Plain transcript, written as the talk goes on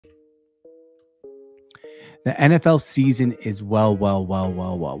The NFL season is well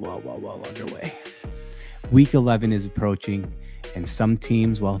underway. Week 11 is approaching, and some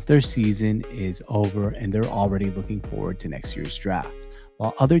teams, their season is over and they're already looking forward to next year's draft.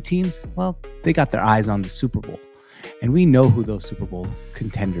 While other teams, they got their eyes on the Super Bowl. And we know who those Super Bowl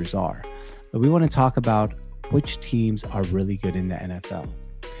contenders are. But we want to talk about which teams are really good in the NFL.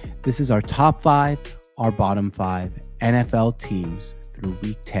 This is our top 5, our bottom 5 NFL teams through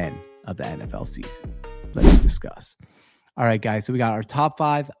week 10 of the NFL season. Let's discuss. All right, guys. So we got our top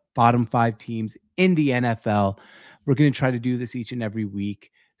 5, bottom 5 teams in the NFL. We're going to try to do this each and every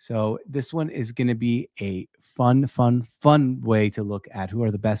week. So this one is going to be a fun way to look at who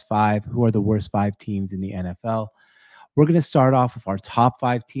are the best 5, who are the worst 5 teams in the NFL. We're going to start off with our top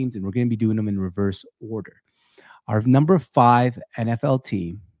 5 teams, and we're going to be doing them in reverse order. Our number 5 NFL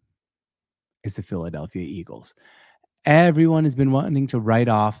team is the Philadelphia Eagles. Everyone has been wanting to write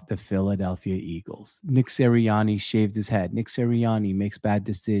off the Philadelphia Eagles. Nick Sirianni shaved his head. Nick Sirianni makes bad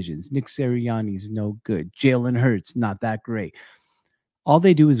decisions. Nick Sirianni's no good. Jalen Hurts, not that great. All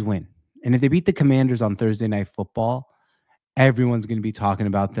they do is win. And if they beat the Commanders on Thursday Night Football, everyone's going to be talking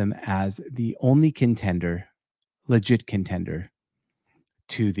about them as the only contender, legit contender,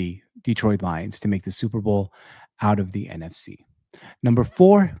 to the Detroit Lions to make the Super Bowl out of the NFC. Number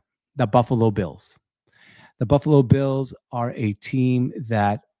 4, the Buffalo Bills. The Buffalo Bills are a team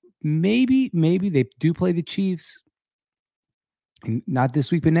that maybe they do play the Chiefs. And not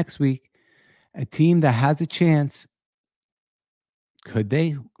this week, but next week. A team that has a chance. Could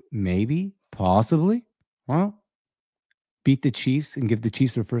they? Maybe. Possibly. Well, beat the Chiefs and give the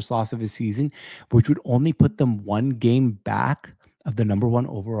Chiefs their first loss of the season, which would only put them 1 game back of the number 1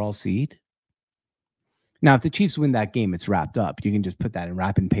 overall seed. Now, if the Chiefs win that game, it's wrapped up. You can just put that in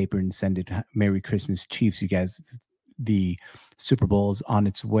wrapping paper and send it, Merry Christmas, Chiefs. You guys, the Super Bowl is on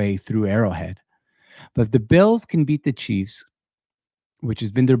its way through Arrowhead. But if the Bills can beat the Chiefs, which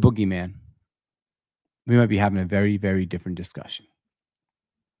has been their boogeyman, we might be having a very, very different discussion.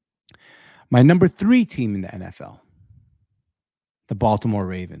 My number 3 team in the NFL, the Baltimore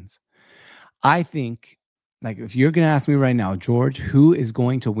Ravens. I think, if you're going to ask me right now, George, who is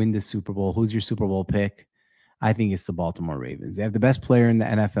going to win the Super Bowl? Who's your Super Bowl pick? I think it's the Baltimore Ravens. They have the best player in the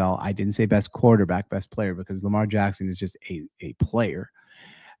NFL. I didn't say best quarterback, best player, because Lamar Jackson is just a player.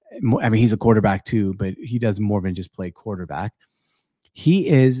 I mean, he's a quarterback too, but he does more than just play quarterback. He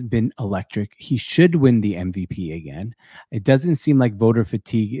has been electric. He should win the MVP again. It doesn't seem like voter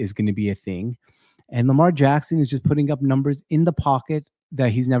fatigue is going to be a thing. And Lamar Jackson is just putting up numbers in the pocket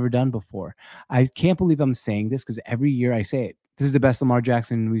that he's never done before. I can't believe I'm saying this because every year I say it. This is the best Lamar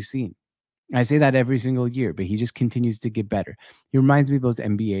Jackson we've seen. I say that every single year, but he just continues to get better. He reminds me of those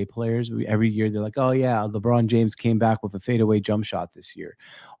NBA players. Every year they're like, oh yeah, LeBron James came back with a fadeaway jump shot this year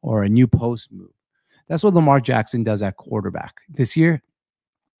or a new post move. That's what Lamar Jackson does at quarterback. This year,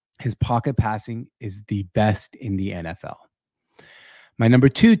 his pocket passing is the best in the NFL. My number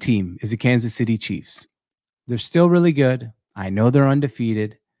 2 team is the Kansas City Chiefs. They're still really good. I know they're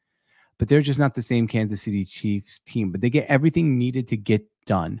undefeated, but they're just not the same Kansas City Chiefs team. But they get everything needed to get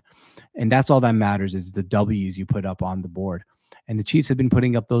done. And that's all that matters is the W's you put up on the board. And the Chiefs have been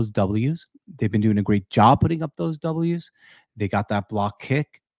putting up those W's. They've been doing a great job putting up those W's. They got that block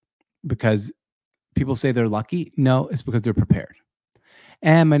kick because people say they're lucky. No, it's because they're prepared.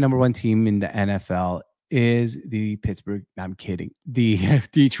 And my number 1 team in the NFL is the the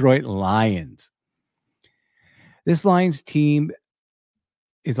Detroit Lions. This Lions team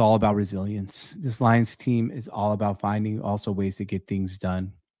is all about resilience. This Lions team is all about finding also ways to get things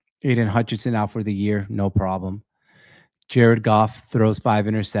done. Aiden Hutchinson out for the year, no problem. Jared Goff throws 5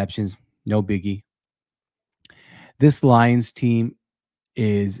 interceptions, no biggie. This Lions team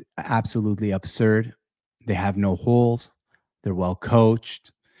is absolutely absurd. They have no holes. They're well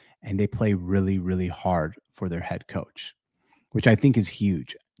coached, and they play really, really hard for their head coach, which I think is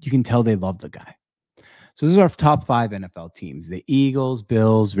huge. You can tell they love the guy. So those are our top 5 NFL teams: the Eagles,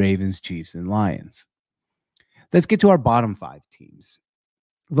 Bills, Ravens, Chiefs, and Lions. Let's get to our bottom 5 teams.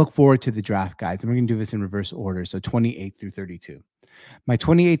 Look forward to the draft, guys, and we're going to do this in reverse order, so 28 through 32. My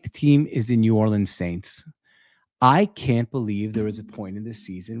 28th team is the New Orleans Saints. I can't believe there was a point in this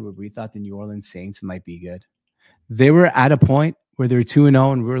season where we thought the New Orleans Saints might be good. They were at a point where they're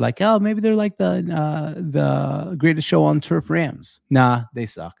 2-0, and we were like, oh, maybe they're like the greatest show on turf Rams. Nah, they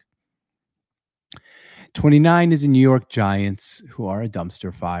suck. 29 is the New York Giants, who are a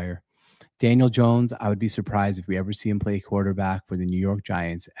dumpster fire. Daniel Jones, I would be surprised if we ever see him play quarterback for the New York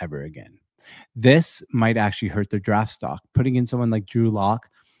Giants ever again. This might actually hurt their draft stock. Putting in someone like Drew Lock,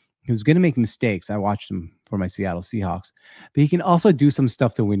 who's going to make mistakes. I watched him for my Seattle Seahawks, but he can also do some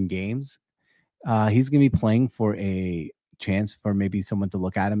stuff to win games. He's going to be playing for a chance for maybe someone to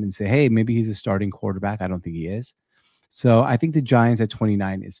look at him and say, hey, maybe he's a starting quarterback. I don't think he is. So I think the Giants at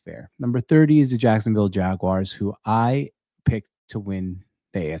 29 is fair. Number 30 is the Jacksonville Jaguars, who I picked to win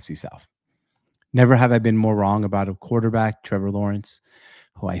the AFC South. Never have I been more wrong about a quarterback, Trevor Lawrence,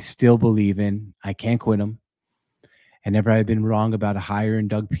 who I still believe in. I can't quit him. And never have I been wrong about a hire in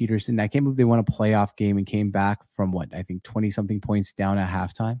Doug Peterson. I can't believe they won a playoff game and came back from what, I think 20-something points down at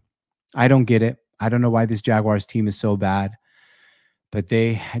halftime. I don't get it. I don't know why this Jaguars team is so bad, but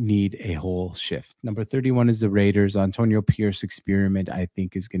they need a whole shift. Number 31 is the Raiders. Antonio Pierce experiment, I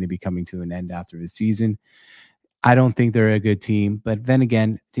think, is going to be coming to an end after the season. I don't think they're a good team, but then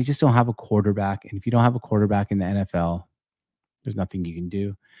again, they just don't have a quarterback. And if you don't have a quarterback in the NFL, there's nothing you can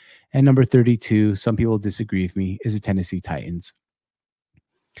do. And number 32, some people disagree with me, is the Tennessee Titans.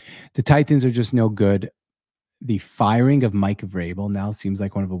 The Titans are just no good. The firing of Mike Vrabel now seems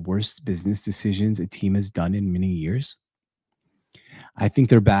like one of the worst business decisions a team has done in many years. I think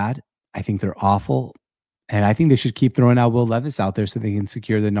they're bad. I think they're awful. And I think they should keep throwing out Will Levis out there so they can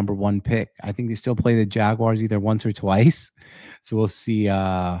secure the number 1 pick. I think they still play the Jaguars either once or twice. So we'll see.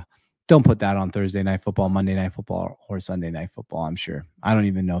 Don't put that on Thursday Night Football, Monday Night Football, or Sunday Night Football, I'm sure. I don't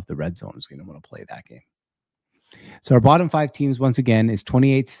even know if the Red Zone is going to want to play that game. So our bottom 5 teams, once again, is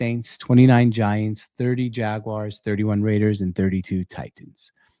 28 Saints, 29 Giants, 30 Jaguars, 31 Raiders, and 32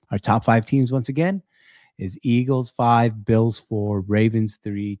 Titans. Our top 5 teams, once again, is Eagles 5, Bills 4, Ravens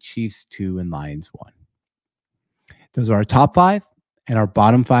 3, Chiefs 2, and Lions 1. Those are our top 5 and our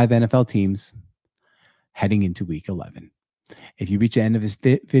bottom 5 NFL teams heading into week 11. If you reach the end of this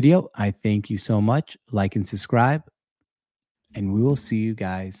video, I thank you so much. Like and subscribe, and we will see you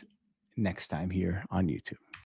guys next time here on YouTube.